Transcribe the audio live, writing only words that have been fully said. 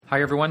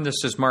Hi, everyone.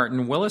 This is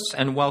Martin Willis,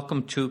 and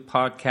welcome to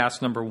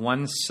podcast number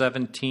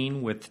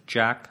 117 with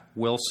Jack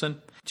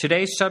Wilson.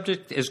 Today's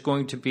subject is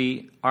going to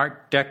be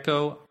Art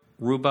Deco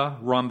Ruba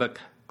rhombic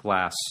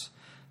glass.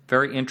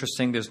 Very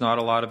interesting. There's not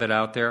a lot of it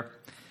out there.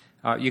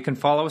 You can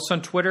follow us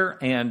on Twitter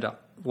and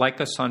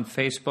like us on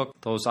Facebook.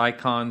 Those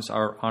icons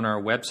are on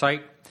our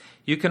website.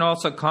 You can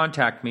also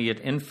contact me at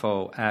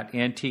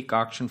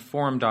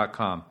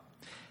info@antiqueauctionforum.com.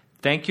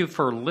 Thank you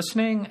for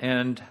listening,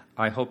 and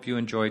I hope you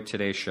enjoyed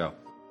today's show.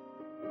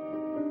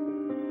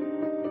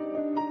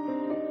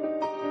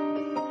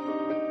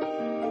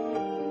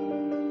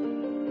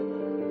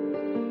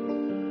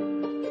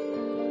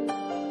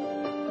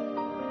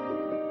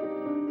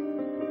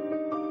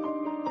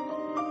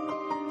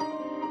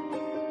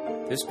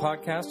 This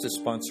podcast is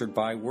sponsored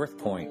by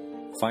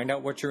WorthPoint. Find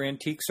out what your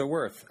antiques are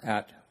worth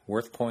at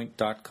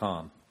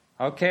worthpoint.com.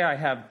 Okay, I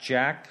have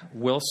Jack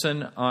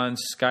Wilson on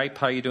Skype.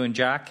 How you doing,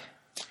 Jack?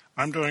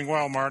 I'm doing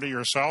well, Marty.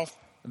 Yourself?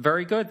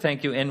 Very good,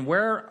 thank you. And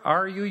where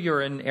are you? You're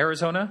in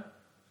Arizona?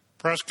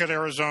 Prescott,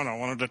 Arizona,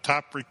 one of the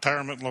top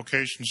retirement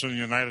locations in the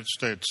United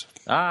States.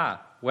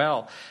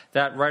 Well,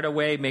 that right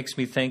away makes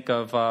me think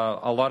of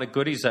a lot of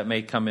goodies that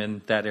may come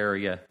in that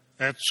area.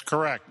 That's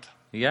correct.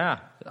 Yeah.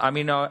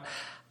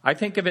 I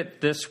think of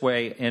it this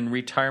way, in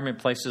retirement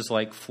places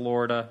like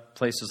Florida,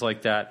 places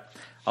like that,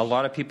 a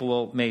lot of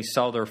people may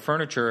sell their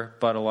furniture,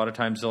 but a lot of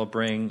times they'll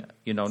bring,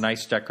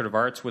 nice decorative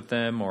arts with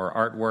them or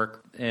artwork.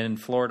 In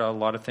Florida, a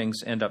lot of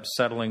things end up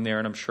settling there,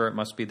 and I'm sure it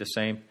must be the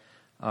same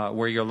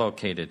where you're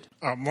located.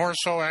 More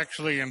so,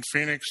 actually, in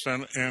Phoenix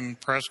than in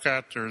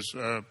Prescott. There's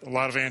a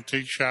lot of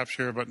antique shops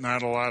here, but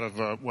not a lot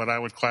of what I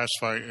would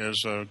classify as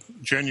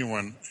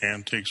genuine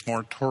antiques,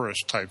 more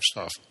tourist-type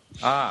stuff.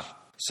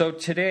 So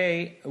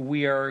today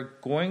we are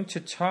going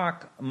to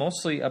talk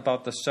mostly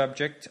about the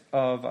subject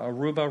of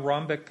Ruba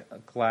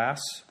rhombic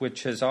glass,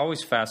 which has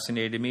always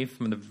fascinated me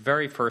from the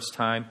very first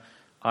time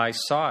I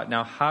saw it.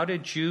 Now, how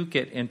did you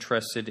get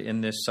interested in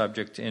this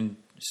subject and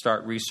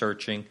start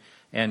researching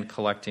and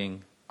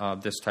collecting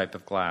this type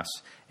of glass?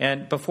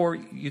 And before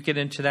you get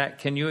into that,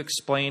 can you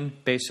explain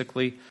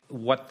basically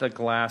what the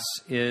glass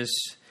is?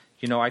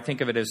 I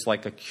think of it as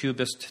like a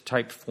cubist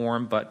type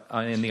form, but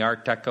in the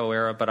Art Deco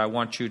era, but I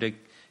want you to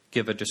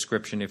give a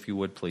description, if you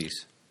would,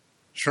 please.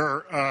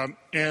 Sure.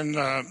 In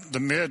the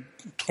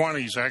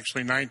mid-20s,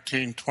 actually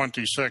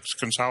 1926,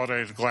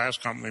 Consolidated Glass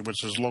Company,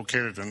 which is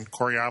located in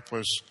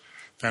Coraopolis,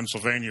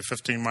 Pennsylvania,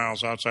 15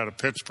 miles outside of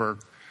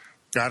Pittsburgh,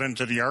 got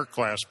into the art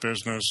glass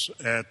business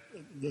at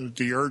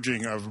the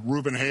urging of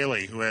Reuben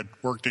Haley, who had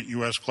worked at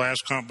U.S.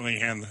 Glass Company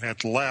and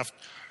had left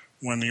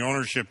when the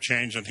ownership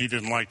changed and he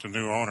didn't like the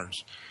new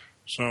owners.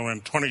 So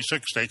in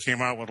 26, they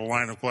came out with a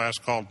line of glass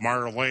called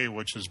Marley,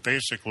 which is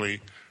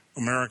basically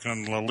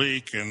American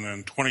Lalique, and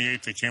in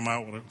 28 they came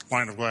out with a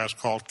line of glass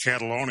called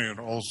Catalonian,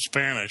 Old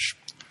Spanish,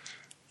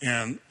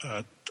 and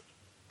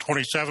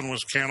 27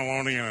 was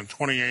Catalonian, and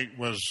 28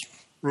 was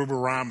Ruba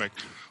rhombic.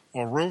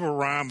 Well, Ruba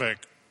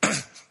rhombic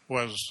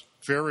was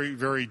very,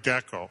 very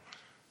deco.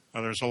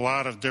 There's a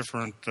lot of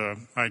different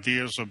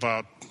ideas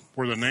about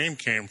where the name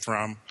came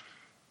from,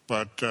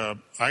 but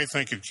I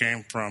think it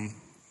came from,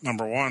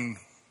 number one,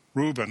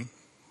 Reuben,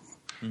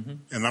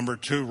 and number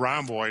two,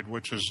 rhomboid,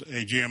 which is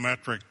a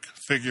geometric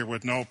figure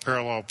with no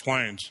parallel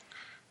planes.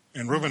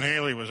 And Reuben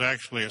Haley was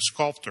actually a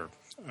sculptor.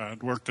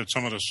 Worked at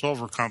some of the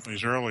silver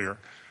companies earlier.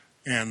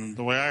 And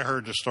the way I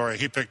heard the story,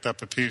 he picked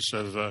up a piece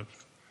of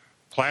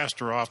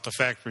plaster off the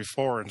factory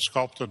floor and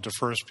sculpted the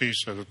first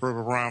piece of the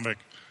Ruba rhombic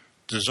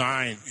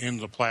design in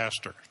the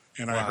plaster.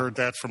 And wow. I heard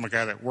that from a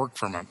guy that worked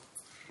for him.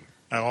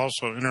 I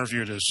also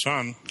interviewed his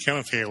son,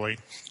 Kenneth Haley,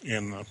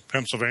 in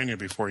Pennsylvania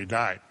before he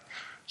died.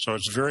 So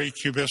it's very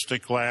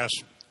cubistic glass.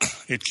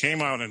 It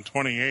came out in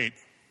 28,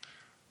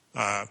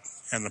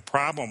 and the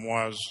problem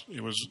was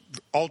it was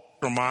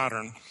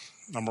ultra-modern,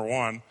 number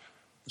one.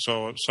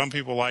 So some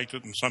people liked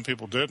it and some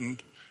people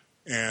didn't.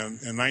 And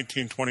in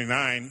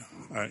 1929,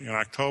 in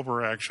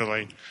October,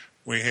 actually,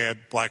 we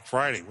had Black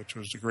Friday, which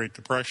was the Great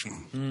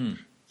Depression.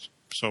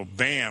 So,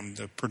 bam,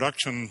 the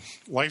production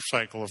life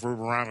cycle of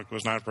Ruba rhombic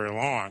was not very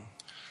long.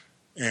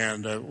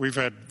 And we've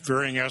had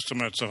varying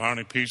estimates of how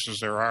many pieces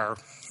there are.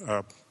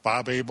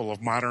 Bob Abel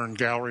of Modern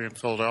Gallery in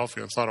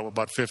Philadelphia thought it was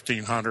about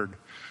 1,500.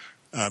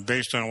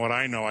 Based on what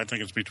I know, I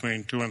think it's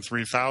between 2,000 and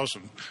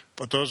 3,000.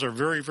 But those are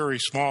very, very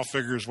small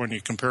figures when you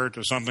compare it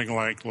to something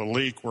like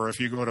Lalique, where if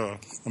you go to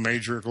a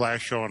major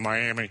glass show in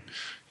Miami,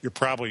 you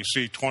probably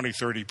see 20,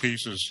 30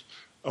 pieces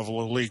of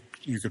Lalique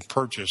you could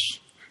purchase.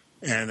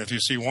 And if you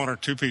see one or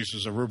two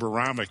pieces of Ruba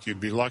rhombic, you'd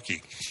be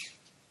lucky.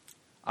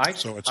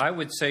 I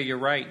would say you're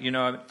right.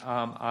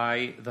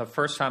 The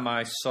first time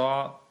I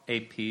saw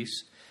a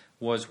piece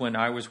was when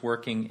I was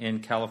working in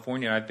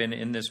California. I've been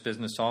in this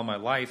business all my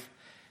life,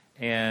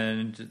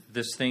 and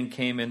this thing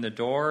came in the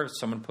door.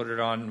 Someone put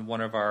it on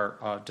one of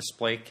our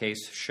display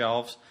case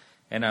shelves,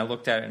 and I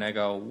looked at it and I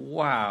go,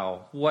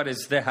 wow, what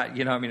is that?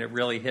 It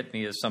really hit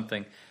me as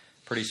something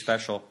pretty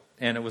special.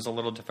 And it was a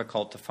little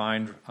difficult to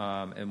find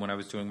and when I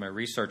was doing my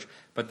research.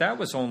 But that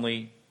was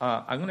only,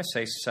 I'm going to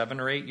say 7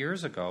 or 8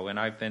 years ago, and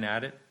I've been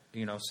at it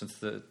since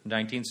the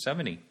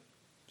 1970.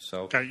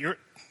 So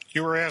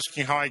you were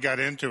asking how I got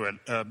into it.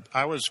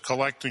 I was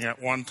collecting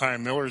at one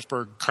time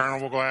Millersburg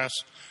Carnival glass,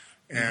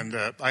 and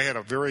I had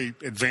a very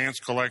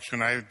advanced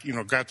collection. I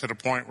got to the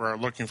point where I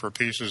was looking for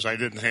pieces I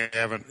didn't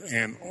have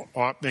and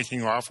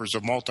making offers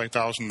of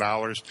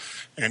multi-$1,000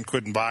 and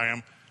couldn't buy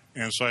them.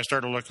 And so I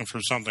started looking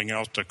for something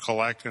else to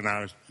collect, and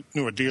I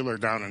knew a dealer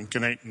down in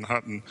Canton,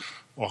 Hutton,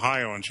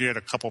 Ohio, and she had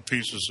a couple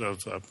pieces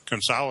of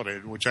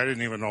Consolidated, which I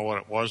didn't even know what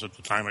it was at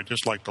the time. I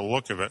just liked the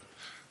look of it.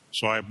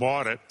 So I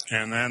bought it,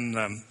 and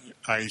then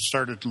I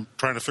started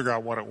trying to figure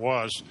out what it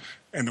was,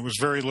 and there was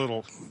very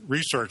little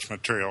research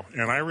material.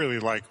 And I really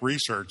like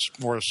research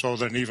more so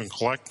than even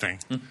collecting.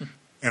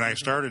 And I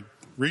started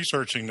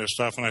researching this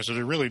stuff, and I said,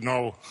 there's really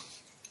no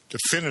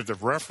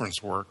definitive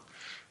reference work.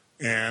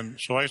 And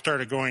so I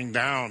started going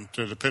down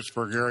to the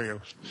Pittsburgh area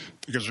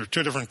because there are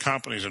two different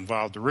companies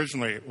involved.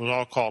 Originally, it was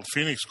all called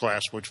Phoenix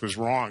Glass, which was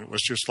wrong. It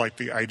was just like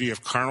the idea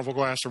of Carnival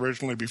Glass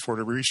originally before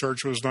the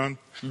research was done.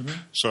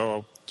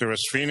 So there was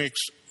Phoenix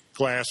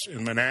Glass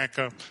in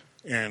Monaca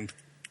and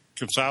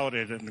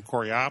Consolidated in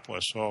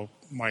Coraopolis. So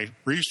my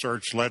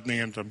research led me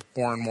into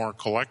more and more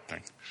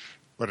collecting.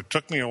 But it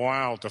took me a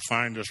while to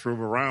find this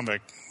ruborhambic,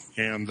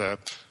 and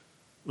it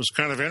was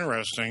kind of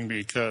interesting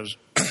because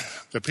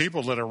the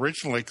people that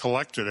originally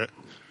collected it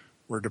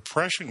were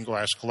depression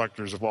glass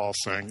collectors of all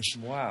things.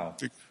 Wow.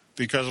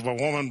 Because of a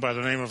woman by the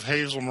name of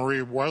Hazel Marie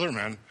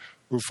Weatherman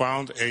who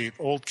found an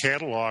old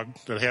catalog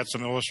that had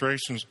some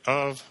illustrations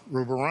of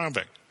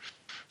ruborhambic.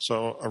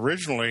 So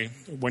originally,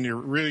 when you're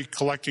really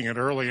collecting it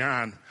early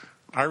on,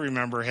 I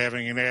remember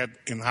having an ad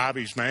in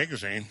Hobbies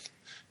magazine,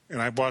 and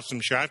I bought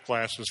some shot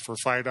glasses for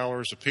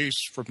 $5 a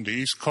piece from the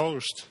East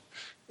Coast,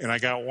 and I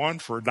got one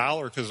for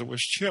 $1 because it was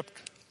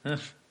chipped.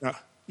 Now,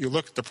 you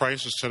look at the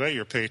prices today,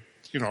 you're paid,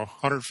 $150,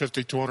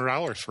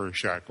 $200 for a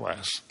shot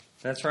glass.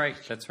 That's right.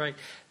 That's right.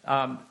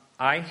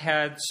 I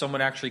had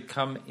someone actually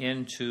come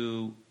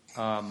into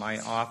my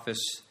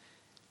office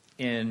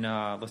in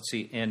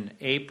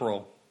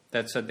April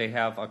that said they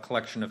have a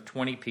collection of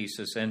 20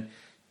 pieces, and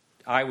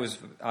I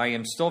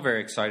am still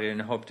very excited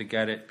and hope to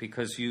get it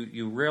because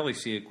you rarely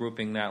see a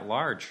grouping that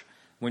large.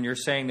 When you're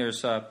saying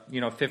there's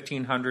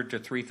 1,500 to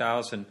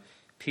 3,000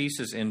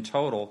 pieces in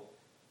total,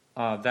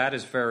 that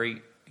is a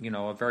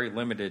very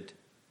limited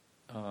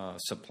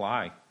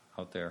supply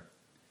out there.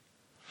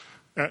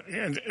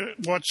 And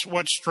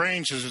what's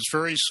strange is it's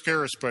very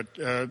scarce, but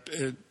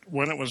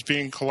when it was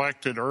being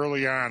collected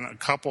early on, a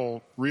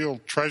couple real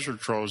treasure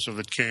troves of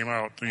it came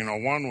out.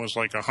 One was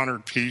like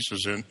 100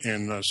 pieces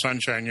in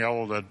Sunshine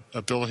Yellow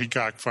that Bill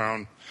Heacock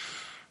found.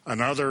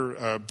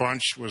 Another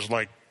bunch was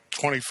like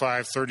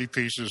 25, 30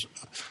 pieces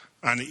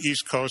on the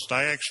East Coast.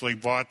 I actually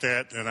bought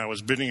that, and I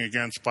was bidding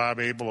against Bob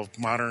Abel of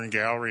Modern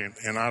Gallery,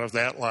 and out of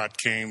that lot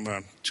came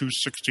two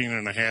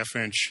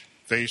 16.5-inch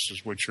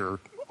vases, which are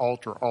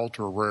ultra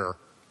rare.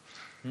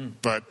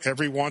 But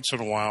every once in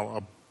a while,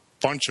 a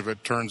bunch of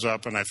it turns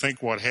up, and I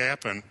think what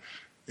happened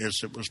is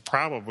it was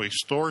probably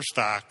store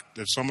stock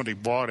that somebody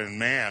bought in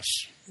mass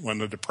when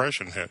the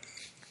Depression hit.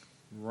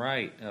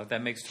 Right.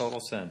 That makes total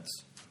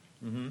sense.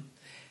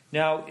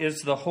 Now,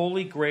 is the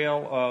holy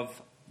grail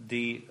of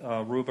the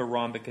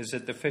ruborhambic, is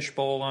it the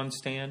fishbowl on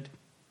stand?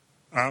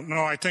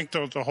 No, I think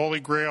the holy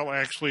grail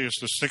actually is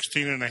the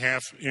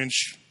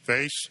 16.5-inch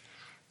vase.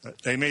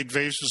 They made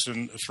vases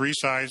in three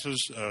sizes,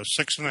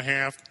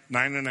 6.5,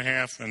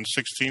 9.5, and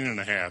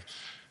 16.5.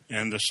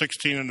 And the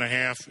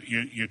 16.5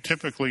 you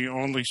typically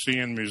only see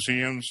in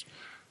museums.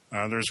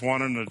 There's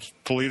one in the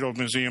Toledo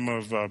Museum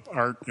of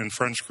Art in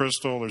French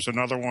Crystal. There's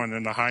another one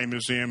in the High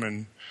Museum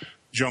in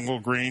Jungle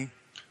Green.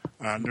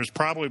 There's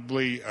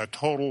probably a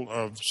total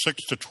of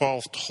 6 to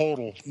 12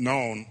 total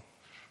known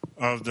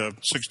of the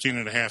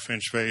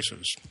 16.5-inch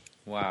vases.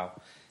 Wow.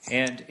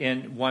 And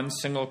in one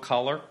single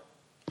color?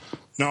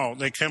 No,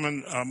 they come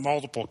in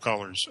multiple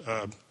colors.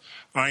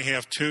 I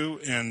have two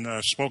in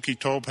smoky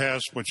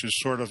topaz, which is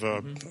sort of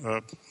a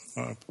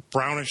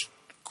brownish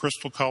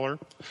crystal color.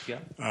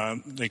 Yeah.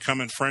 They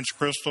come in French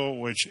crystal,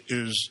 which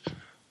is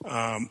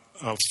a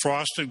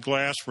frosted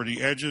glass where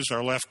the edges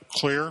are left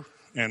clear.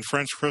 And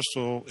French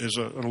crystal is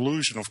an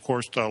allusion, of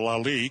course, to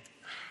Lalique.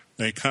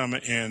 They come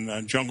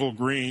in jungle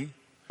green.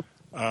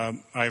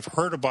 I've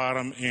heard about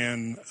them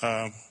in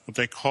what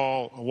they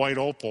call a white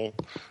opal,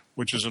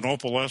 which is an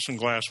opalescent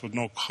glass with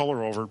no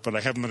color over it, but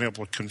I haven't been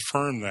able to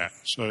confirm that.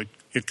 So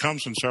it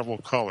comes in several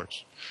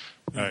colors.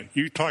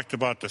 You talked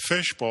about the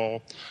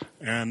fishbowl,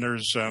 and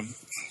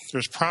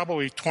there's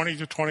probably 20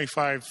 to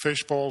 25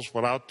 fishbowls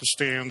without the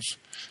stands,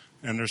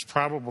 and there's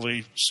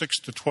probably 6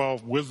 to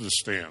 12 with the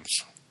stands.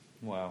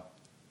 Wow.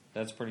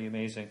 That's pretty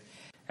amazing.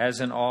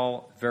 As in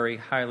all very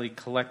highly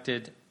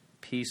collected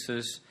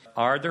pieces,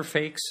 are there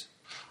fakes?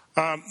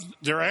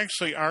 There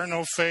actually are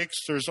no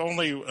fakes. There's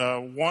only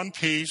one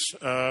piece,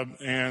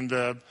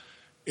 and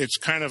it's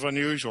kind of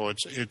unusual.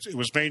 It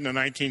was made in the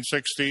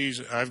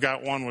 1960s. I've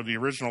got one with the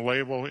original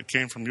label. It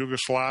came from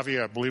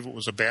Yugoslavia. I believe it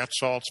was a bath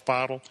salts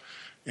bottle,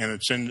 and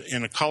it's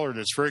in a color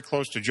that's very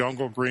close to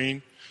jungle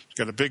green. It's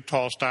got a big,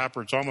 tall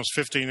stopper. It's almost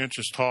 15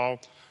 inches tall.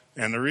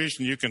 And the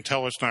reason you can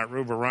tell it's not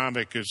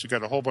ruborombic is you've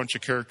got a whole bunch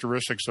of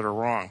characteristics that are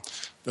wrong.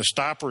 The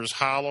stopper is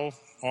hollow.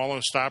 All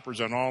the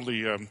stoppers on all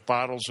the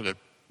bottles that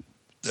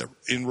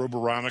in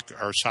ruborombic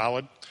are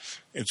solid.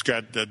 It's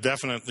got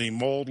definitely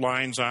mold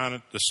lines on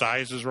it. The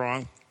size is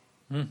wrong.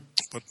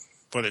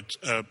 But it's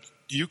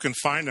you can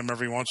find them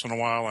every once in a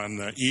while on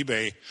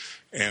eBay,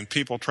 and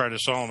people try to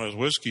sell them as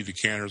whiskey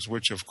decanters,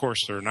 which of course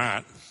they're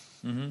not.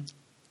 Mm-hmm.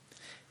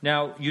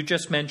 Now, you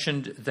just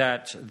mentioned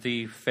that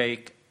the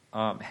fake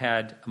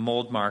had a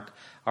mold mark.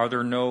 Are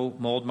there no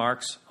mold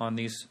marks on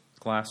these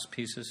glass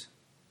pieces?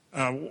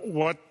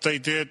 What they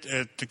did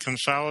at the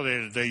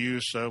Consolidated, they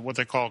used what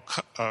they call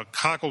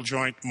cockle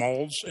joint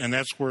molds, and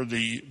that's where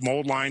the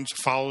mold lines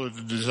follow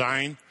the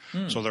design.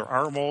 So there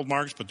are mold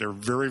marks, but they're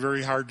very,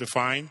 very hard to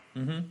find.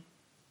 Mm-hmm.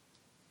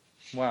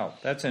 Wow,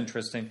 that's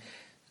interesting.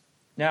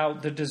 Now,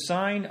 the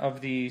design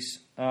of these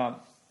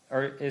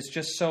is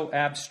just so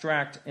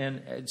abstract, and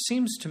it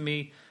seems to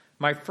me,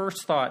 my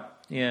first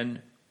thought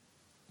in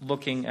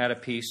looking at a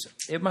piece,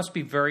 it must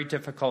be very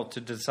difficult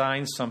to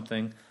design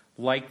something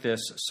like this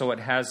so it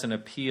has an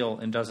appeal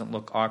and doesn't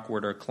look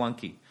awkward or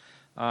clunky.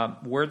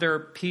 Were there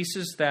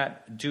pieces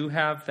that do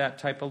have that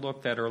type of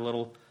look that are a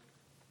little,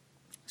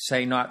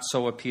 say, not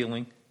so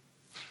appealing?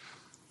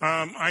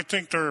 I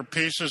think there are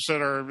pieces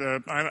that are,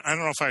 I don't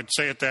know if I'd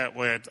say it that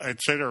way. I'd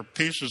say there are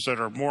pieces that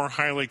are more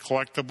highly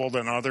collectible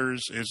than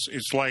others.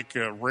 It's like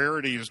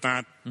rarity is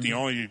not the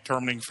only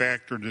determining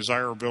factor.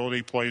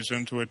 Desirability plays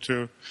into it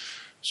too.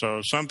 So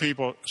some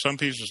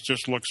pieces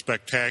just look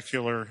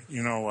spectacular.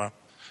 You know,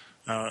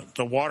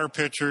 the water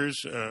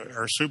pitchers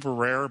are super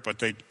rare, but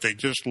they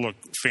just look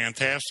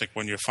fantastic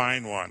when you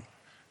find one.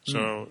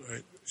 So,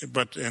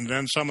 and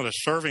then some of the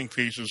serving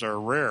pieces are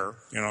rare,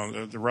 you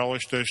know, the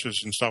relish dishes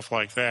and stuff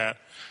like that,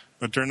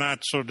 but they're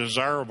not so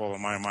desirable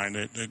in my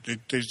mind.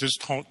 They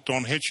just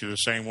don't hit you the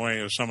same way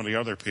as some of the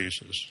other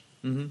pieces.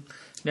 Mm-hmm.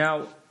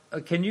 Now,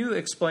 can you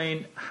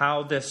explain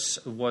how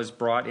this was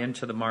brought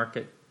into the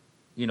market,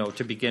 you know,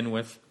 to begin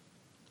with?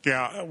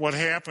 Yeah, what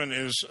happened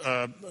is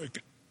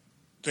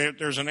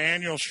there's an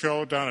annual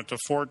show down at the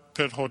Fort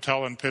Pitt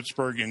Hotel in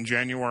Pittsburgh in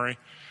January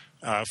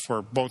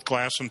for both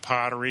glass and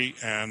pottery,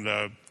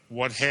 and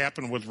what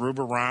happened with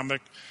ruborombic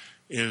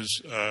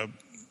is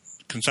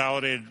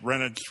Consolidated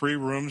rented 3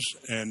 rooms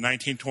in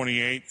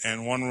 1928,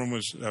 and one room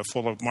was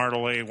full of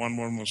Martelet, one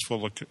room was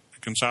full of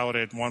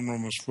Consolidated, one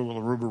room was full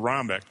of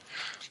ruborombic.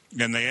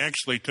 And they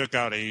actually took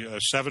out a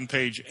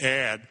 7-page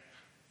ad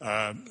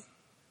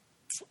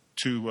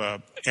to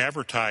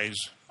advertise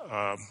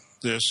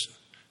this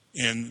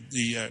in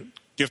the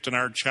Gift and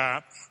Art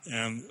Shop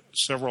and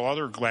several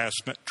other glass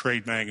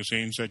trade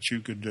magazines that you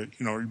could,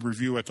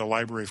 review at the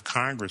Library of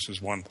Congress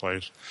is one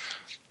place.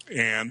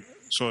 And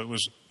so it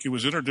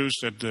was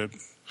introduced at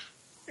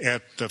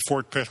the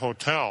Fort Pitt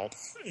Hotel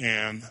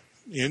and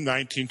in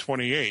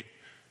 1928,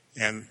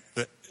 and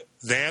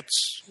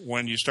that's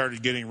when you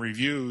started getting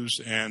reviews,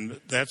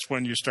 and that's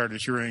when you started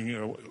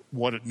hearing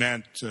what it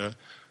meant.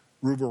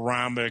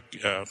 Ruborombic,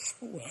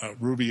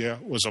 rubia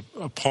was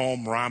a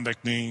poem,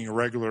 rhombic meaning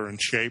irregular in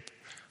shape.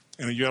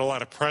 And you got a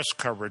lot of press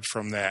coverage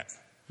from that.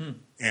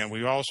 And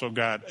we also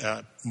got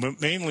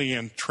mainly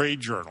in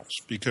trade journals,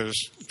 because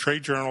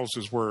trade journals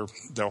is where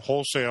the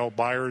wholesale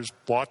buyers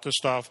bought the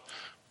stuff,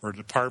 or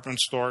department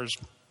stores,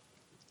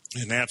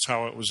 and that's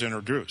how it was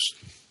introduced.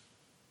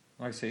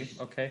 I see.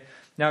 Okay.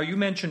 Now, you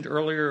mentioned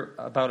earlier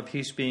about a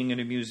piece being in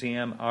a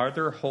museum. Are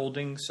there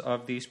holdings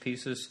of these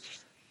pieces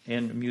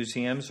in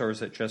museums, or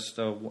is it just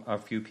a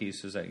few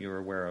pieces that you're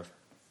aware of?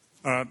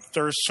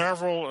 There are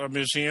several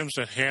museums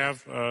that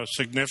have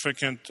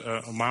significant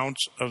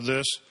amounts of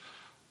this.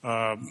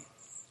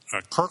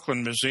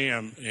 Kirkland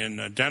Museum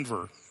in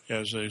Denver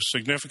has a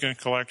significant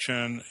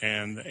collection,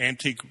 and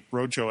Antique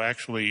Roadshow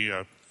actually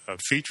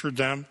featured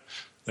them.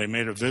 They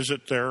made a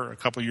visit there a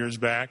couple years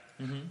back.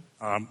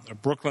 Mm-hmm. The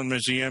Brooklyn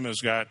Museum has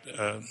got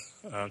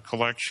a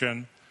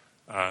collection.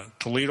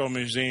 Toledo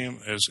Museum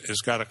has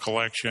got a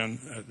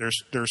collection.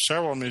 There's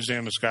several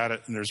museums that's got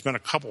it, and there's been a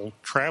couple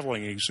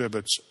traveling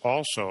exhibits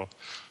also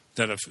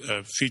that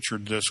have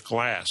featured this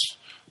glass.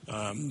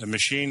 The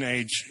Machine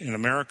Age in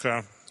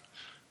America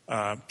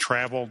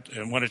traveled,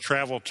 and when it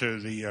traveled to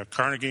the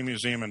Carnegie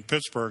Museum in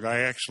Pittsburgh, I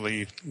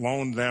actually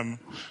loaned them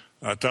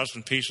a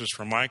dozen pieces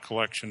from my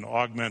collection to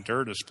augment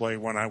their display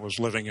when I was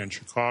living in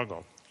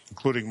Chicago,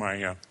 including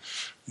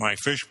my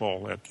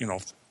fishbowl.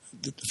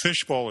 The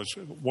fishbowl is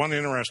one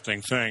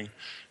interesting thing.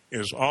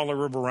 Is all the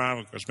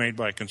ruborombic was made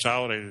by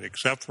Consolidated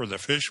except for the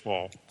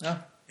fishbowl. Oh.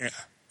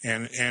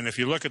 And if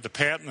you look at the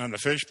patent on the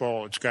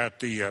fishbowl, it's got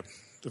the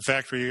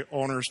factory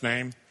owner's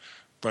name,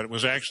 but it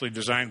was actually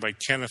designed by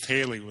Kenneth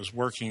Haley, who was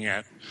working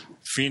at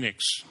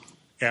Phoenix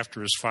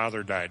after his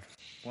father died.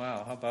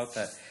 Wow, how about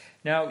that?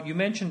 Now, you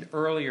mentioned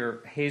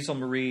earlier Hazel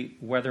Marie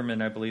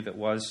Weatherman, I believe it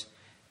was,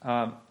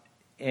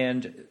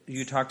 and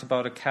you talked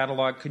about a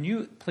catalog. Can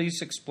you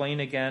please explain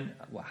again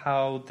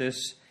how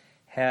this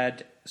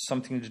had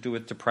something to do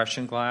with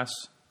depression glass?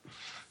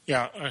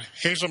 Yeah,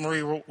 Hazel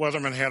Marie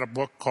Weatherman had a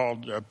book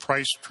called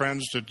Price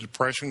Trends to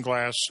Depression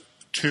Glass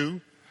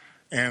 2,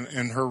 And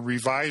in her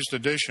revised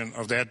edition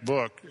of that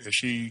book,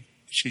 she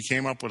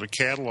came up with a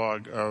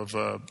catalog of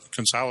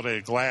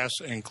consolidated glass,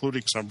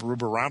 including some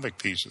rubber-rhombic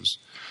pieces.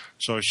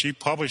 So she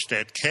published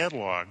that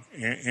catalog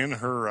in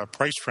her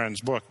Price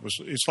Trends book.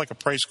 It's like a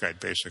price guide,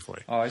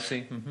 basically. Oh, I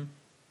see. Mm-hmm.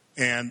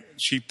 And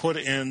she put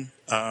in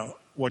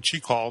what she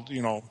called,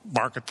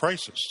 market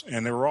prices.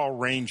 And they were all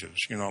ranges,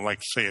 like,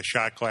 say, a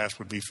shot glass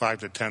would be $5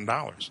 to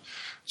 $10.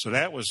 So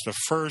that was the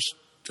first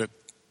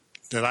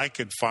that I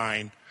could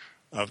find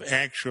of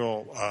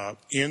actual,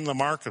 in the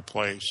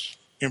marketplace,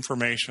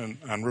 information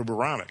on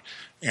rubber-rhombic.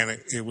 And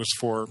it was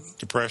for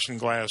depression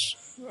glass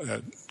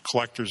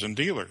collectors and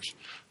dealers.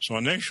 So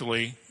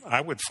initially,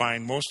 I would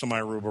find most of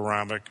my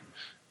rubber-rhombic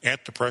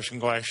at depression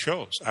glass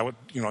shows. I would,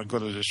 I'd go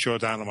to the show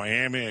down in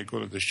Miami, I'd go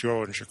to the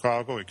show in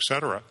Chicago,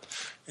 etc.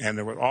 And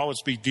there would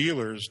always be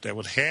dealers that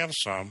would have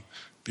some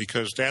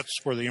because that's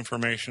where the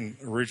information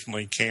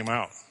originally came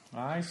out.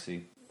 I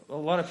see. A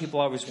lot of people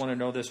always want to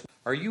know this.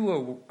 Are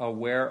you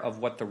aware of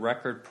what the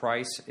record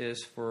price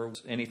is for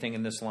anything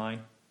in this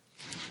line?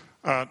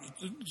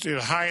 The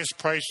highest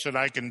price that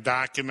I can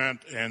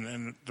document,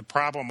 and the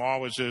problem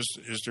always is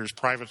there's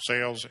private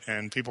sales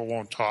and people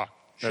won't talk.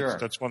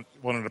 That's one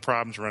of the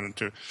problems we run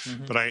into.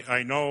 Mm-hmm. But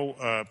I know,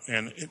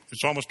 and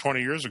it's almost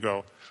 20 years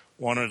ago,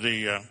 one of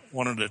the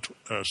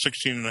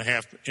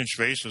 16.5-inch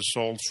vases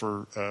sold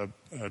for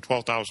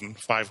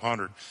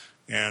 $12,500.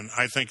 And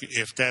I think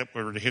if that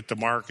were to hit the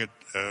market,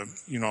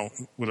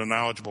 with a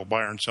knowledgeable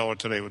buyer and seller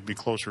today, it would be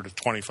closer to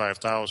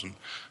 $25,000.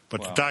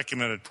 But the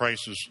documented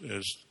price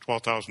is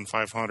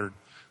 $12,500.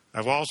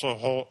 I've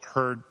also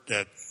heard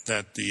that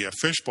the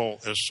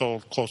fishbowl is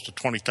sold close to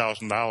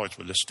 $20,000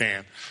 with a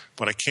stand,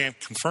 but I can't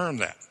confirm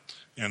that.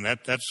 And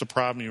that's the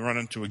problem you run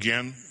into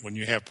again when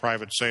you have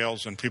private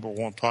sales and people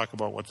won't talk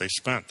about what they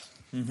spent.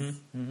 Mm-hmm.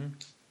 Mm-hmm.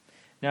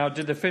 Now,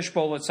 did the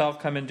fishbowl itself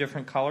come in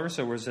different colors,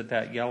 or was it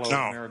that yellow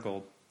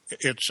marigold?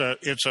 It's a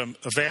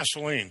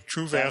Vaseline,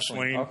 true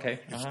Vaseline. Okay.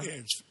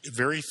 It's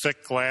very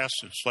thick glass.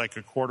 It's like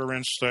a 1/4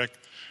 inch thick.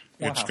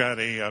 Wow. It's got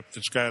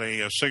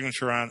a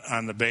signature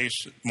on the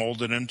base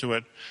molded into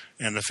it,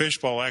 and the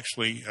fishbowl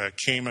actually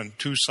came in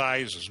 2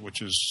 sizes,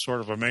 which is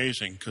sort of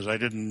amazing because I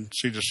didn't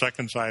see the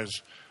second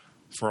size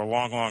for a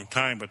long, long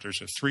time. But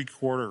there's a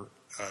 3/4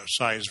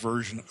 size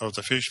version of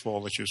the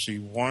fishbowl that you see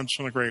once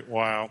in a great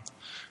while.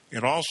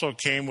 It also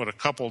came with a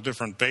couple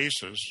different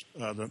bases.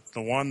 The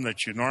one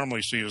that you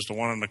normally see is the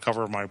one on the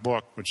cover of my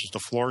book, which is the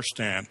floor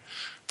stand.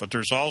 But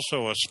there's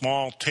also a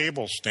small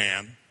table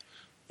stand,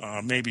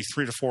 maybe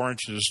 3 to 4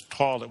 inches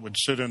tall, that would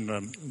sit in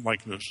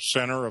the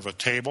center of a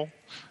table.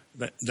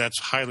 That's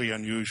highly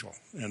unusual.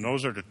 And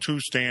those are the 2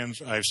 stands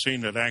I've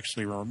seen that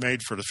actually were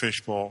made for the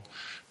fishbowl,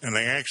 and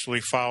they actually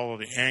follow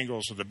the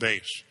angles of the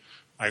base.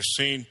 I've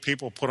seen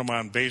people put them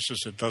on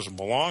bases it doesn't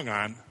belong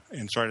on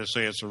and try to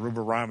say it's a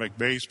rubber-rhombic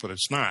base, but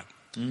it's not.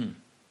 Mm-hmm.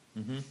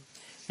 Mm-hmm.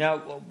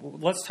 Now,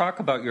 let's talk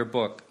about your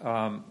book.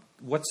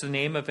 What's the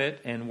name of it,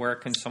 and where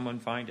can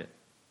someone find it?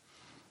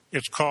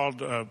 It's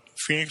called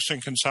Phoenix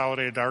and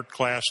Consolidated Art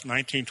Glass,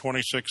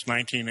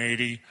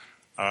 1926-1980.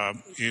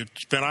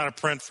 It's been out of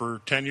print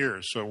for 10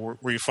 years, so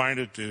where you find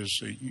it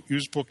is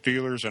used book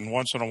dealers and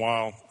once in a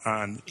while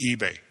on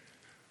eBay.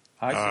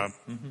 I see.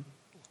 Mm-hmm.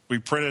 We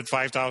printed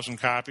 5,000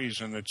 copies,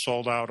 and it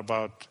sold out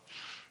about,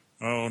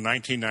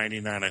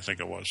 $19.99, I think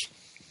it was.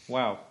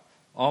 Wow.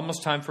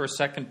 Almost time for a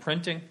second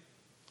printing,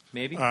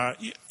 maybe?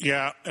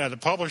 The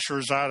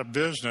publisher's out of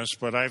business,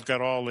 but I've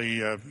got all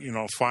the,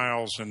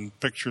 files and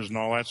pictures and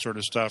all that sort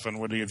of stuff, and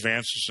with the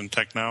advances in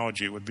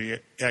technology, it would be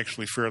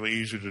actually fairly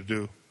easy to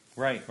do.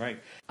 Right.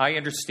 I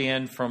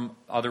understand from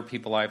other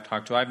people I've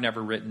talked to, I've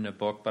never written a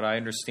book, but I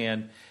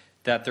understand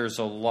that there's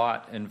a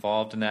lot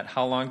involved in that.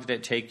 How long did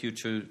it take you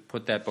to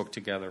put that book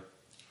together?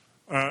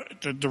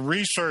 The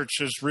research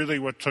is really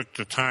what took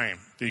the time,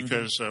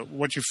 because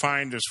what you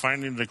find is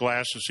finding the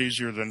glass is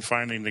easier than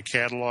finding the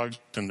catalogs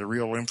and the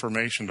real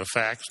information, the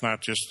facts, not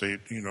just the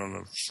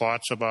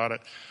thoughts about it.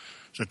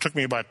 So it took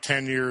me about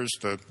 10 years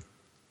to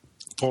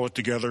pull it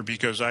together,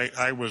 because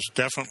I was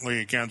definitely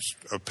against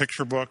a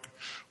picture book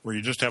where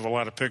you just have a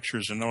lot of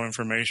pictures and no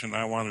information.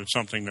 I wanted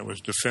something that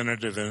was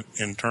definitive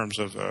in terms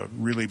of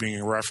really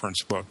being a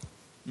reference book.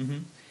 Mm-hmm.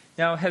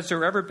 Now, has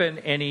there ever been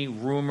any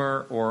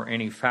rumor or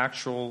any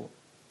factual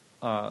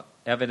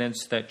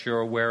evidence that you're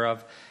aware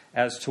of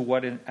as to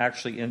what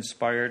actually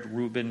inspired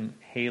Reuben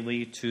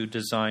Haley to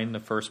design the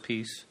first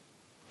piece?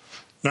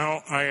 No,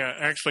 I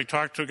actually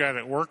talked to a guy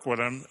that worked with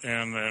him,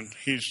 and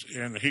he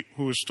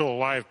who is still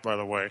alive, by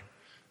the way,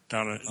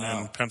 down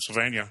in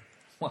Pennsylvania.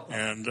 Wow.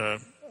 And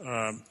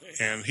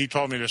he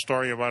told me the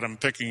story about him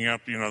picking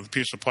up, the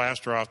piece of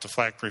plaster off the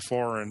factory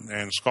floor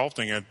and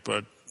sculpting it,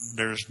 but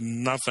there's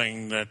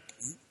nothing that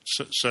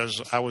says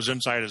I was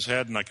inside his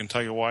head and I can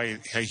tell you why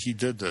he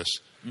did this.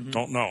 Mm-hmm.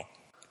 Don't know.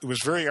 It was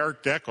very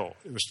Art Deco.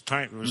 It was the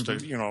time. It was the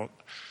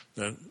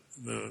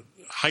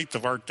height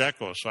of Art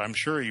Deco. So I'm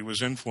sure he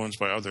was influenced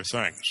by other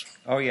things.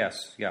 Oh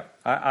yes, yeah.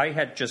 I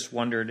had just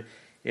wondered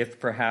if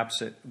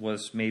perhaps it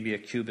was maybe a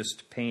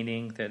Cubist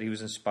painting that he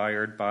was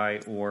inspired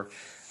by, or.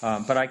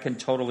 But I can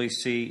totally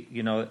see.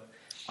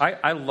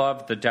 I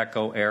love the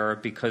Deco era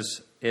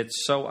because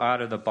it's so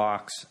out of the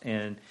box,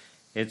 and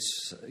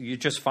you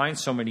just find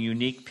so many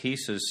unique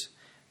pieces,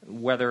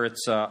 whether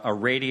it's a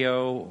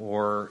radio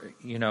or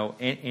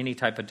any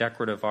type of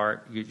decorative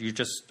art,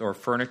 or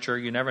furniture.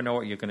 You never know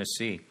what you're going to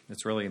see.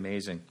 It's really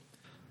amazing.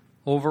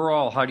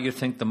 Overall, how do you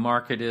think the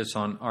market is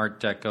on Art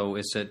Deco?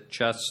 Is it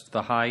just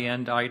the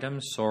high-end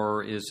items,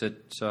 or is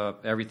it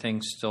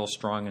everything still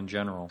strong in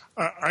general?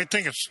 I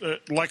think it's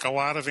like a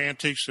lot of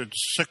antiques. It's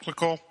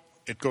cyclical.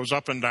 It goes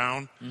up and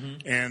down.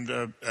 Mm-hmm.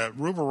 And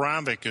Ruba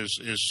Rhombic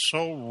is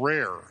so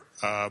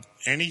rare.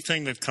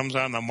 Anything that comes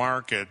on the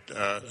market,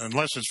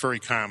 unless it's very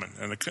common,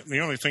 and the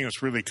only thing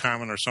that's really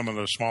common are some of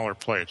the smaller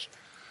plates,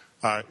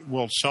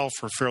 will sell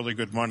for fairly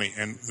good money.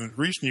 And the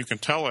reason you can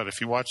tell it,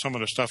 if you watch some of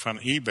the stuff on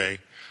eBay,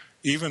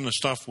 even the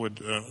stuff with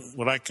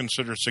what I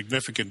consider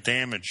significant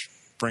damage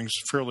brings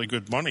fairly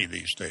good money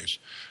these days.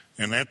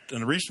 And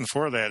the reason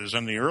for that is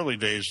in the early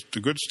days, the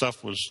good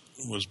stuff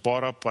was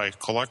bought up by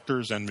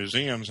collectors and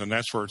museums, and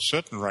that's where it's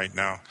sitting right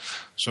now.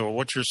 So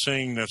what you're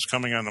seeing that's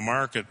coming on the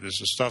market is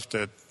the stuff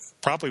that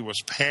probably was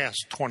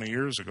passed 20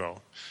 years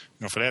ago.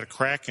 If it had a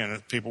crack in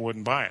it, people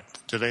wouldn't buy it.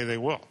 Today they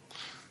will.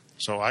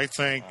 So I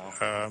think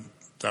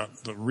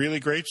the really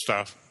great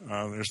stuff,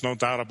 there's no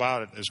doubt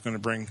about it, is going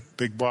to bring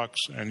big bucks,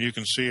 and you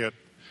can see it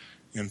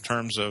in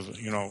terms of,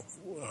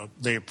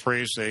 they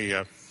appraised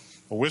a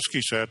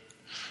whiskey set,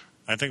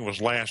 I think it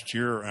was last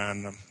year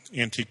on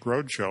Antique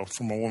Roadshow,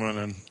 from a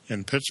woman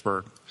in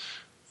Pittsburgh,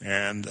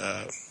 and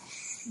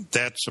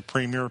that's a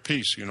premier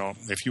piece.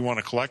 If you want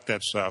to collect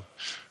that stuff,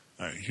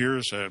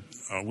 here's a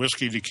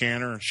whiskey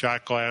decanter,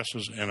 shot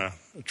glasses, and a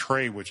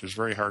tray, which is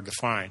very hard to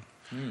find.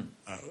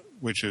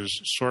 Which is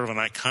sort of an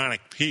iconic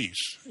piece.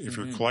 If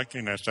you're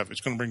collecting that stuff,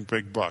 it's going to bring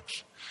big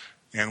bucks.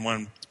 And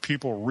when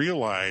people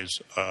realize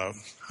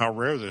how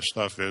rare this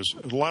stuff is,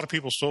 a lot of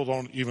people still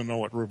don't even know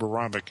what Ruba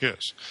Rhombic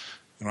is.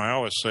 I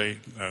always say,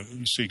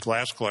 you see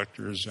glass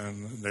collectors,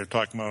 and they're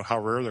talking about how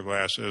rare their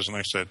glass is, and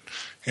I said,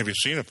 have you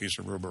seen a piece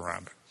of Ruba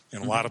Rhombic?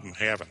 And a lot of them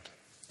haven't.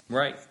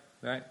 Right.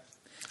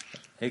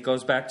 It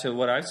goes back to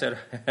what I said.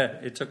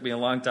 It took me a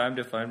long time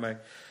to find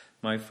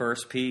my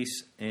first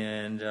piece,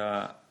 and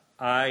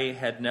I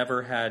had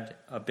never had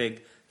a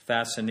big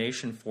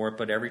fascination for it,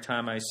 but every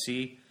time I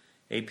see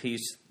a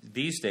piece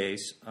these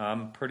days,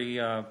 I'm pretty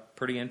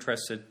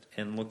interested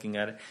in looking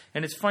at it.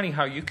 And it's funny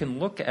how you can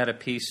look at a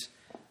piece,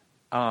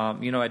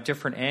 at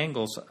different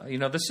angles.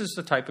 This is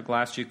the type of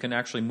glass you can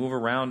actually move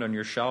around on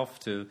your shelf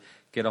to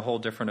get a whole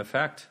different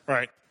effect.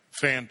 Right.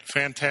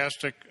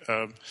 Fantastic.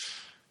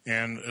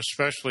 And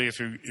especially if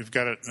you've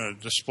got a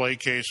display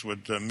case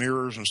with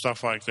mirrors and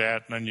stuff like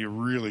that, then you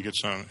really get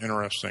some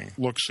interesting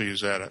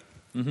look-sees at it.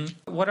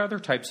 Mm-hmm. What other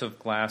types of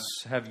glass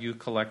have you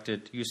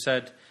collected? You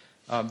said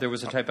there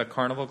was a type of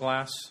carnival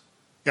glass?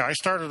 Yeah, I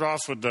started off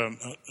with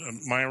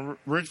my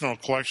original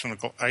collection.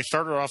 I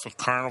started off with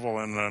Carnival,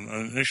 and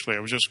initially I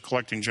was just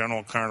collecting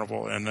general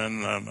Carnival, and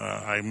then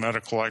I met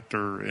a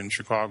collector in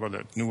Chicago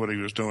that knew what he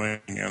was doing,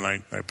 and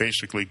I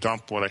basically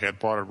dumped what I had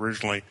bought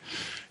originally,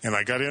 and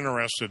I got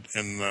interested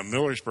in the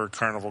Millersburg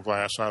Carnival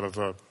glass out of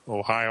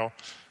Ohio.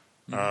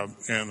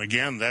 And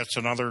again, that's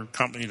another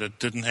company that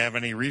didn't have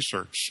any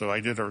research. So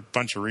I did a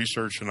bunch of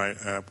research,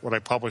 and what I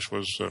published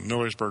was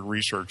Millersburg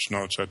research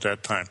notes at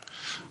that time.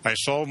 I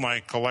sold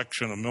my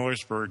collection of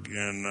Millersburg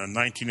in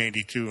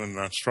 1982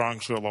 in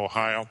Strongsville,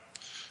 Ohio.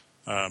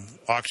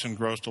 Auction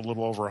grossed a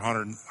little over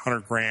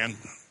 $100 grand.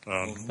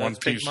 That's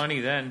big money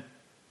then.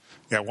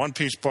 Yeah, one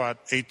piece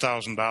bought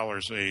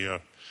 $8,000.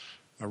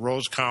 A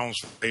rose columns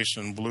face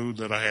in blue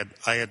that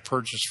I had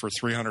purchased for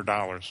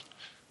 $300.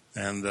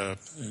 And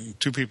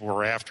two people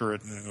were after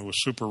it, and it was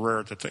super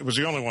rare. It was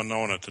the only one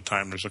known at the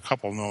time. There's a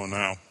couple known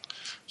now.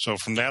 So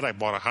from that, I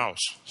bought a house.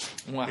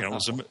 Wow. It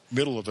was the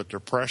middle of the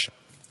Depression.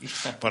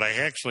 But I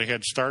actually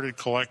had started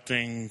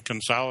collecting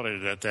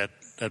Consolidated at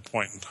that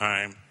point in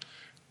time,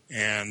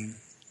 and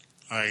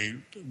I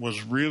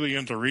was really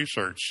into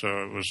research.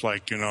 So it was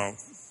like,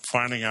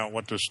 finding out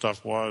what this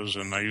stuff was.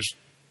 And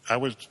I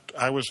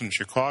was in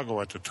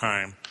Chicago at the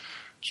time.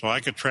 So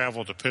I could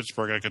travel to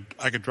Pittsburgh.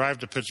 I could drive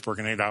to Pittsburgh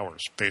in 8 hours,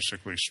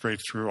 basically,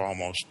 straight through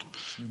almost.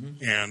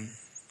 Mm-hmm. And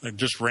I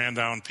just ran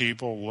down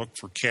people, looked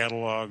for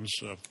catalogs,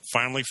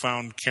 finally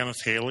found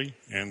Kenneth Haley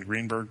in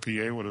Greenberg,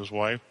 PA, with his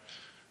wife.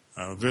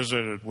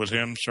 Visited with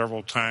him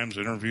several times,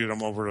 interviewed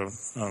him over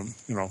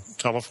the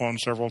telephone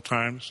several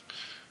times.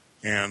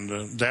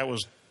 And that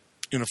was,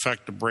 in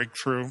effect, a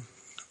breakthrough.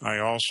 I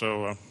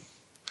also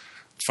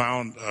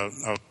found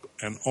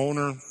an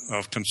owner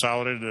of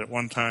Consolidated at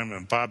one time,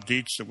 and Bob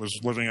Dietz, that was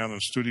living out in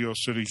Studio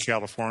City,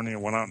 California.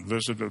 Went out and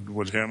visited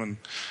with him, and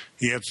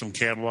he had some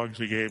catalogs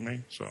he gave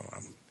me. So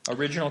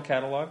original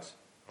catalogs?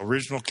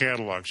 Original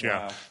catalogs,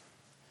 yeah. Wow.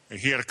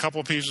 He had a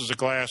couple pieces of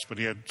glass, but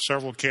he had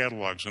several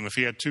catalogs. And if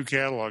he had two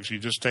catalogs,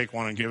 he'd just take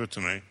one and give it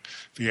to me.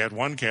 If he had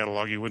one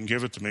catalog, he wouldn't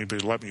give it to me,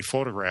 but he'd let me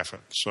photograph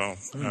it. So,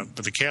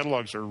 but the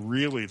catalogs are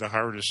really the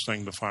hardest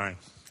thing to find.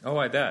 Oh,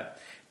 I bet.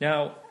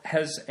 Now,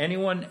 has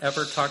anyone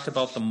ever talked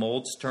about the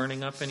molds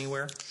turning up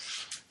anywhere?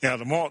 Yeah,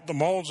 the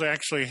molds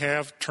actually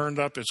have turned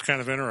up. It's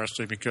kind of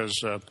interesting because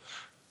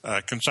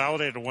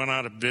Consolidated went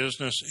out of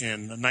business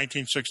in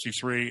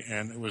 1963,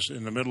 and it was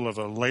in the middle of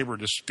a labor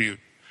dispute.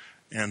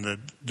 And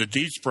the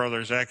Dietz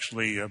brothers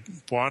actually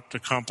bought the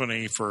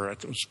company for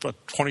it was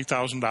about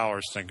 $20,000, I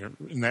think,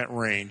 in that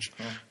range,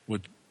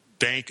 with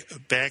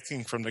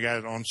backing from the guy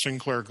that owned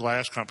Sinclair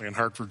Glass Company in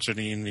Hartford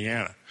City,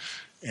 Indiana.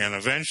 And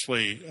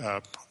eventually,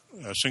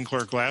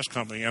 Sinclair Glass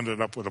Company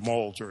ended up with the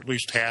molds, or at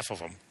least half of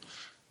them.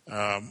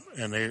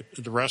 And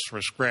the rest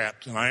were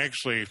scrapped. And I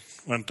actually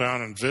went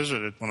down and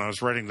visited when I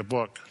was writing the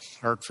book,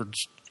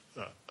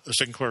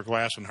 Sinclair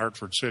Glass in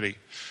Hartford City.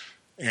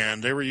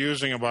 And they were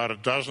using about a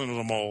dozen of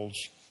the molds.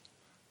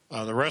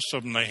 The rest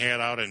of them they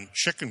had out in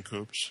chicken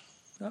coops,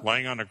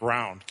 laying on the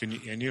ground.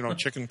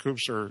 Chicken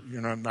coops are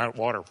not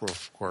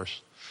waterproof, of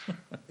course.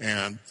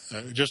 And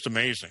just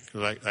amazing,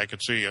 because I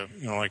could see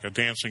like a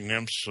Dancing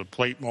Nymphs, a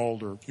plate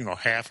mold, or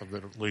half of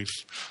it at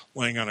least,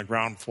 laying on the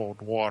ground full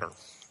of water.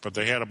 But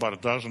they had about a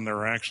dozen they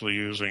were actually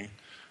using.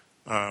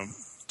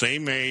 They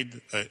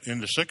made,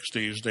 in the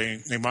 60s,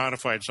 they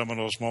modified some of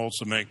those molds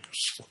to make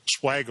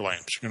swag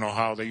lamps. You know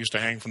how they used to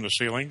hang from the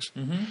ceilings?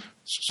 Mm-hmm.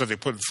 So they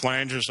put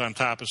flanges on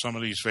top of some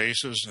of these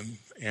vases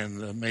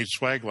and made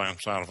swag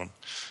lamps out of them.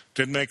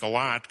 Didn't make a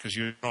lot because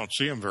you don't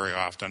see them very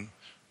often.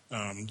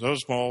 Those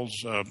molds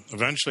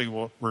eventually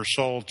were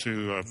sold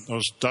to,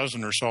 those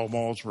dozen or so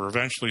molds were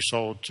eventually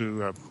sold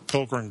to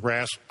Pilgrim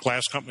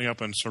Glass Company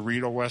up in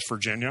Cerrito, West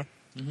Virginia.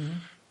 Mm-hmm.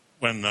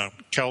 When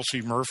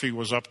Kelsey Murphy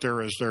was up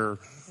there as their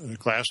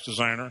glass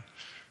designer.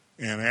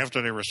 And after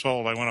they were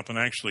sold, I went up and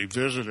actually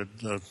visited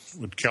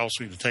with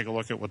Kelsey to take a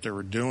look at what they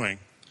were doing.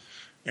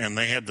 And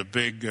they had the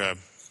big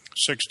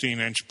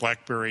 16-inch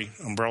BlackBerry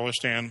umbrella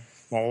stand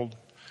mold.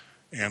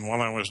 And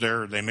while I was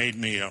there, they made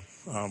me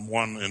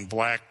one in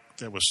black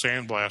that was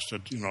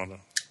sandblasted,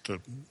 to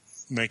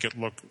make it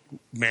look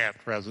matte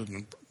rather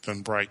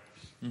than bright.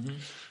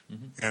 Mm-hmm.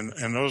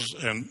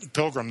 Mm-hmm. And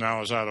Pilgrim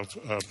now is out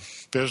of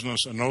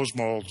business, and those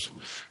molds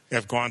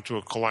have gone to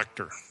a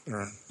collector.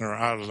 They're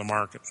out of the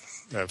market.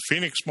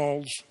 Phoenix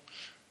molds,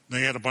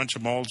 they had a bunch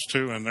of molds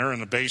too, and they're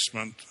in the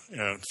basement.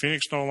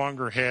 Phoenix no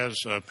longer has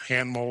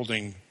hand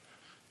molding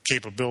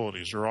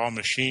capabilities. They're all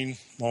machine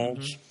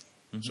molds,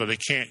 mm-hmm. Mm-hmm. So they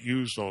can't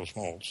use those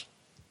molds.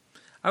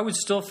 I would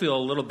still feel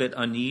a little bit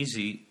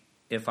uneasy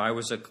if I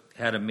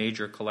had a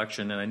major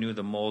collection and I knew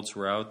the molds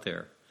were out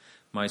there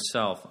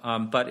myself.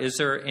 But is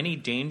there any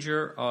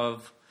danger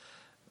of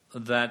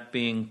that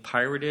being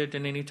pirated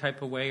in any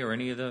type of way, or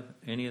any of the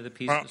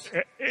pieces?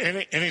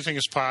 Anything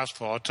is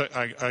possible.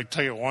 I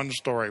tell you one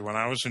story. When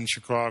I was in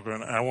Chicago,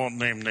 and I won't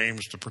name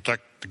names to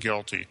protect the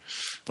guilty,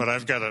 but I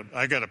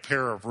got a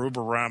pair of Ruba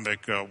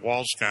Rhombic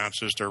wall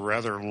sconces. They're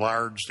rather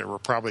large. They were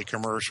probably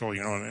commercial, in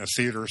a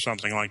theater or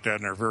something like that,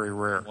 and they're very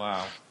rare.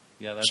 Wow.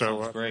 Yeah, that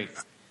sounds great.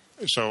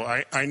 So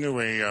I knew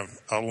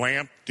a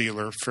lamp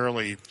dealer,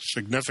 fairly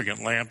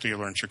significant lamp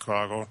dealer in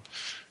Chicago,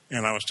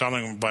 and I was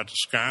telling him about the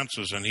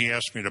sconces, and he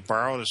asked me to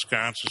borrow the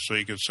sconces so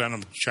he could send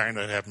them to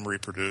China to have them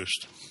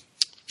reproduced,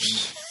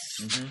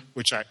 mm-hmm.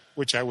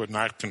 which I would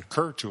not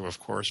concur to, of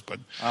course, but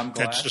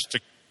that's just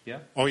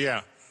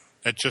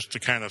that's just the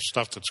kind of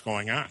stuff that's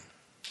going on.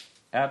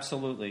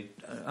 Absolutely.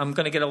 I'm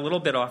going to get a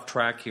little bit off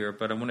track here,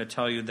 but I want to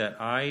tell you that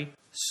I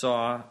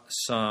saw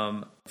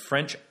some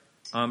French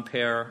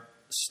Ampere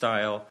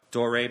style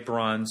doré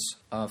bronze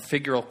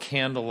figural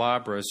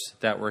candelabras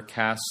that were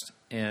cast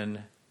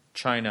in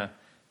China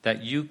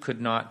that you could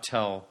not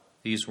tell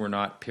these were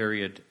not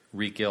period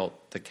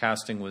regilt. The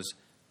casting was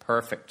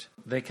perfect.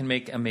 They can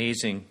make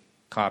amazing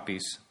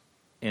copies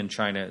in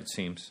China, it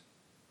seems.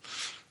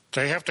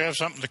 They have to have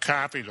something to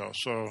copy, though.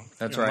 So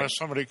that's right.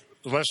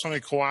 Unless somebody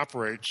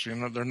cooperates,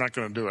 they're not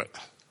going to do it.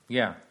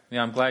 Yeah,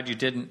 I'm glad you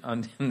didn't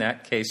in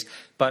that case.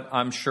 But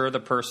I'm sure the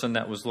person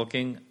that was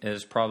looking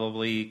is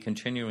probably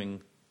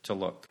continuing to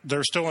look.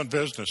 They're still in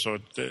business, so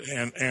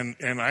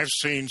and I've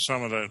seen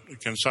some of the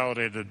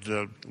Consolidated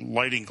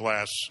lighting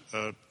glass.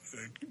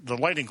 The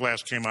lighting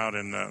glass came out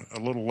in a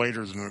little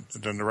later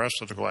than the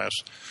rest of the glass,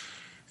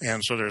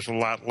 and so there's a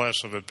lot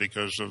less of it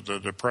because of the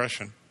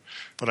Depression.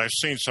 But I've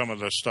seen some of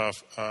the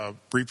stuff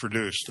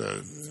reproduced.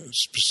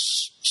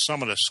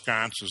 Some of the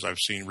sconces I've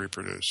seen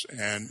reproduced,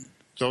 and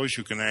those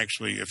you can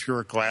actually, if you're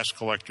a glass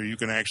collector, you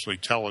can actually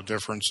tell the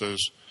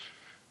differences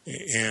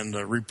in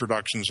the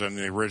reproductions and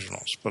the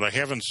originals. But I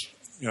haven't,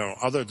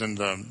 other than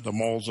the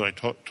molds that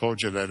I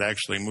told you that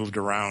actually moved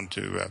around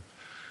to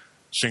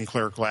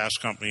Sinclair Glass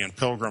Company and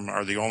Pilgrim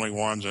are the only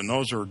ones, and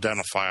those are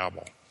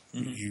identifiable.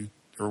 Mm-hmm.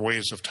 There are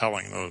ways of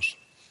telling those.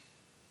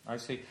 I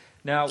see.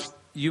 Now,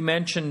 you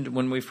mentioned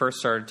when we first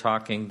started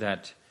talking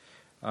that,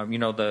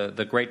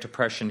 the Great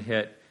Depression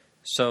hit.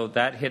 So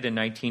that hit in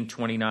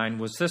 1929.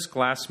 Was this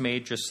glass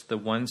made just the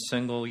one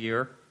single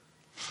year?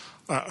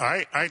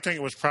 I think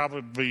it was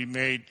probably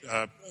made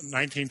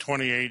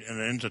 1928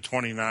 and into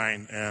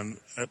 29. And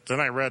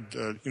then I read,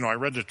 I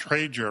read the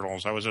trade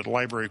journals. I was at the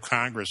Library of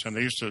Congress, and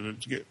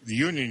the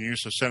union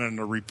used to send in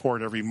a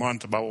report every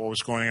month about what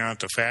was going on at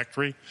the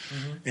factory.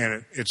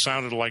 And it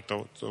sounded like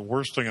the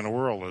worst thing in the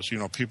world is,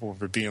 people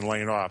were being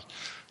laid off.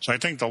 So I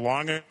think the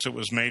longest it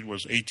was made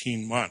was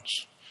 18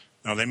 months.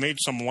 Now, they made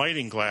some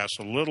lighting glass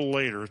a little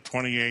later,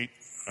 29,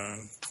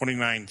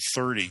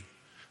 30.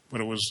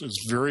 But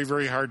it's very,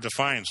 very hard to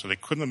find, so they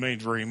couldn't have made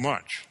very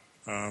much.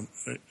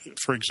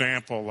 For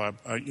example,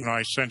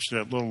 I sent you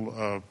that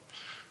little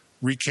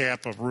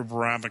recap of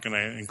Ruboramic, and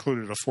I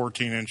included a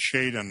 14-inch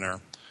shade in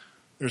there.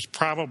 There's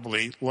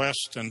probably less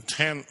than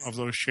 10 of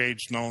those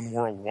shades known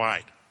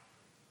worldwide.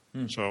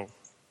 So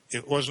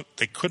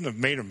they couldn't have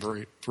made them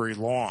very, very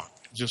long.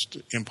 Just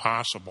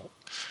impossible.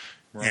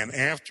 Right. And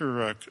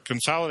after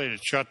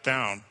Consolidated shut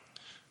down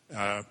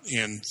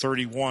in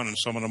 31, and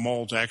some of the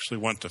molds actually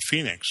went to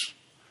Phoenix,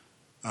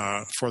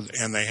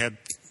 and they had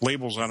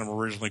labels on them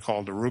originally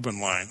called the Rubin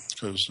line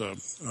because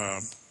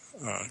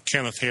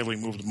Kenneth Haley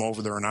moved them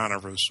over there in honor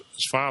of his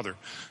father.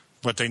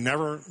 But they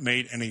never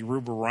made any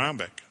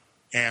Ruboramic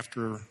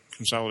after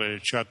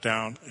Consolidated shut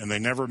down, and they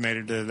never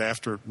made it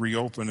after it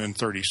reopened in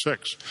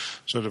 36.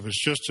 So there was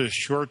just a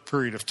short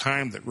period of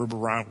time that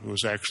Ruboramic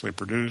was actually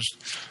produced.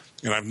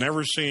 And I've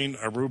never seen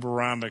a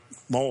Ruboramic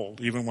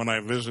mold, even when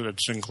I visited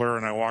Sinclair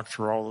and I walked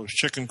through all those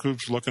chicken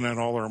coops looking at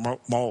all their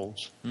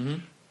molds.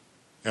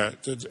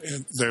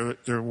 They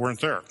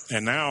weren't there.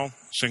 And now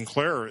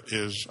Sinclair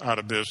is out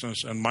of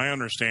business, and my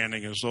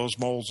understanding is those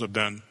molds have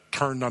been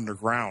turned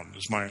underground,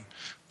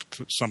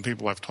 some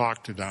people I've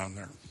talked to down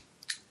there.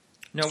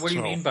 Now, what do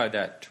you mean by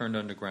that, turned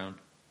underground?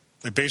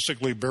 They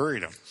basically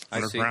buried them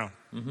underground.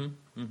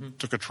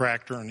 Took a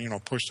tractor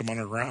and, pushed them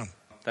underground.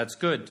 That's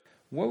good.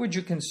 What would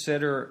you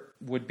consider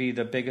would be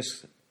the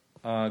biggest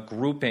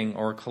grouping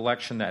or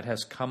collection that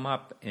has come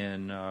up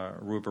in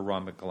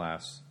Ruboramic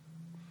glass?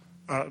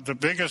 The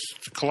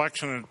biggest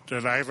collection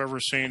that I've ever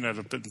seen that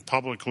have been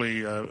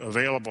publicly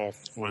available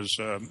was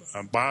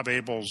Bob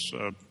Abel's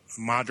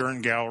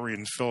Modern Gallery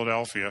in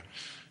Philadelphia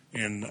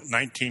in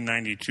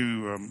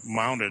 1992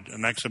 mounted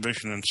an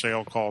exhibition and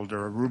sale called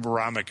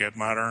Ruboramic at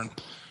Modern.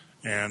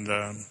 And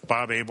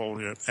Bob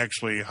Abel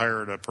actually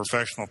hired a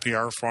professional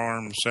PR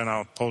firm and sent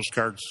out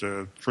postcards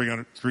to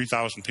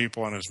 3,000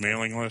 people on his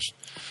mailing list.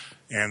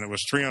 And it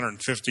was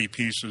 350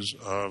 pieces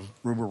of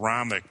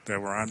Ruboramic that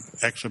were on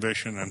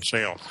exhibition and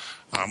sale.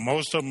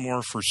 Most of them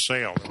were for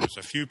sale. There was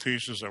a few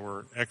pieces that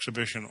were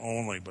exhibition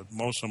only, but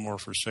most of them were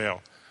for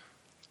sale.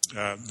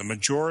 The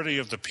majority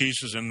of the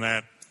pieces in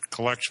that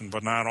collection,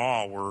 but not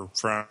all, were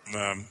from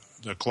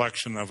the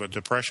collection of a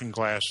depression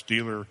glass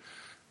dealer,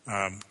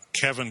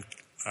 Kevin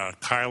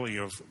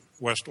Kiley of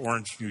West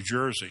Orange, New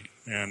Jersey.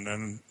 And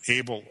then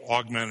Abel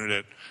augmented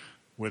it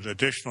with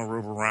additional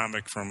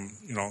Ruboramic from,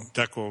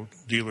 deco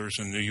dealers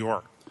in New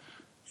York.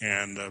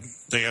 And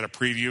they had a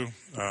preview,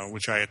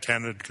 which I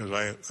attended because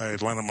I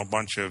had lent them a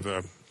bunch of,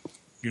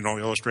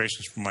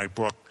 illustrations from my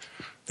book.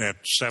 That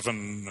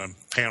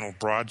 7-panel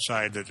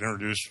broadside that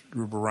introduced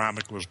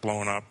Ruboramic was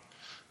blown up.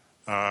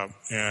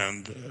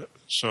 And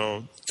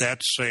so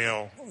that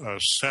sale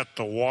set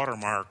the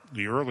watermark,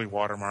 the early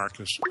watermark,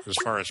 as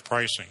far as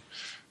pricing.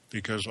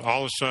 Because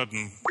all of a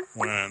sudden,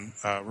 when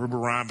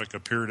Ruboramic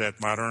appeared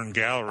at Modern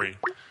Gallery,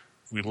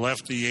 we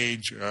left the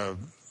age of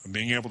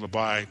being able to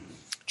buy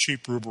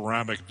cheap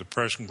Ruboramic at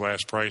depression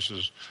glass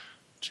prices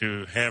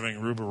to having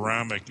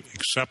Ruboramic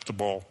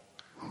acceptable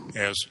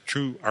as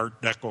true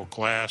Art Deco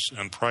glass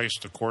and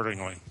priced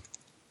accordingly.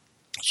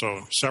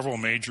 So several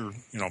major,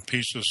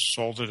 pieces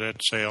sold it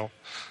at sale.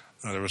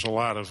 There was a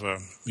lot of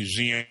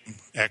museum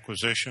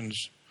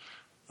acquisitions.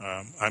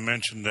 I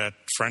mentioned that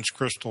French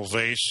crystal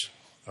vase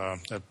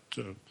that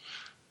the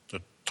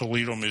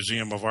Toledo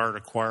Museum of Art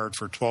acquired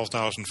for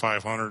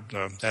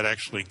 $12,500. That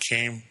actually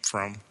came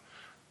from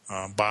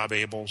Bob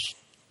Abel's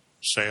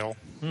sale.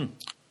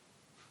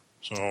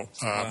 So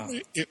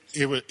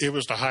it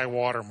was the high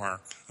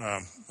watermark.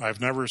 I've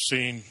never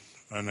seen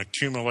a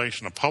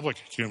public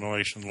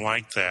accumulation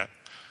like that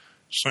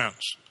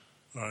since.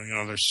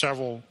 There's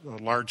several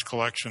large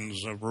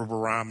collections of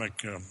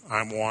Ruboramic.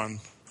 I'm one.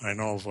 I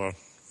know of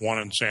one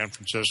in San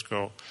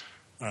Francisco.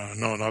 I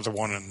know another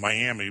one in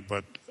Miami,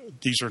 but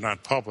these are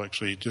not public,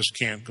 so you just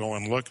can't go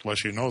and look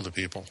unless you know the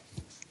people.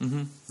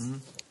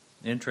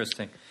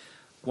 Interesting.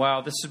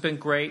 Wow, this has been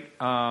great.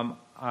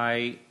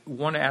 I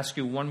want to ask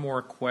you one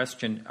more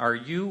question. Are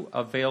you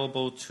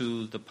available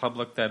to the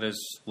public that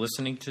is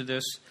listening to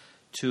this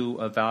to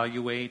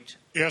evaluate?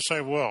 Yes, I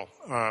will.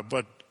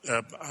 But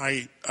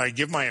I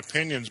give my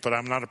opinions, but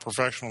I'm not a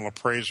professional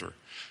appraiser.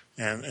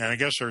 And I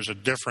guess there's a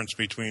difference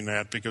between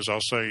that because I'll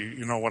say,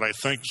 what I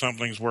think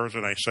something's worth,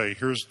 and I say,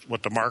 here's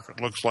what the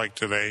market looks like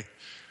today.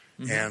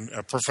 And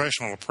a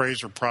professional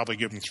appraiser probably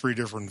give them 3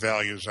 different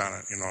values on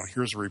it.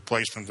 Here's a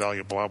replacement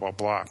value, blah, blah,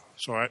 blah.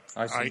 So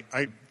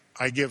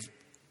I give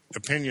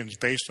opinions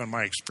based on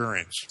my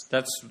experience.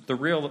 That's the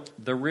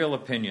real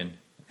opinion.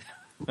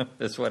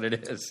 That's what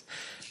it is.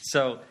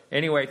 So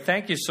anyway,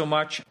 thank you so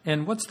much.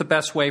 And what's the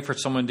best way for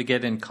someone to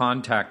get in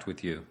contact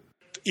with you?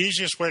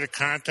 Easiest way to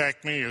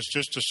contact me is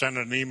just to send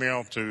an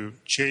email to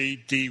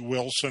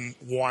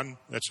jdwilson1,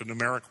 that's a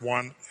numeric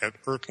 1, at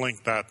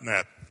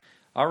earthlink.net.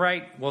 All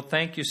right. Well,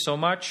 thank you so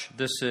much.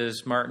 This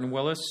is Martin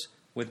Willis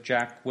with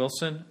Jack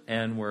Wilson,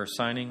 and we're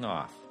signing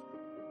off.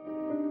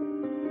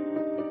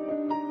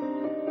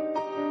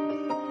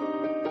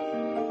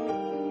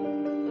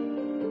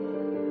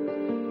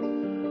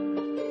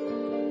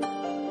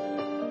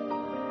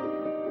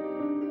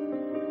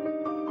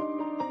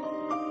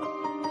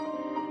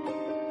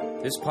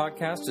 This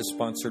podcast is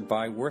sponsored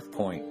by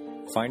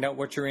WorthPoint. Find out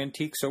what your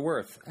antiques are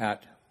worth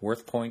at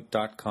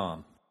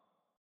worthpoint.com.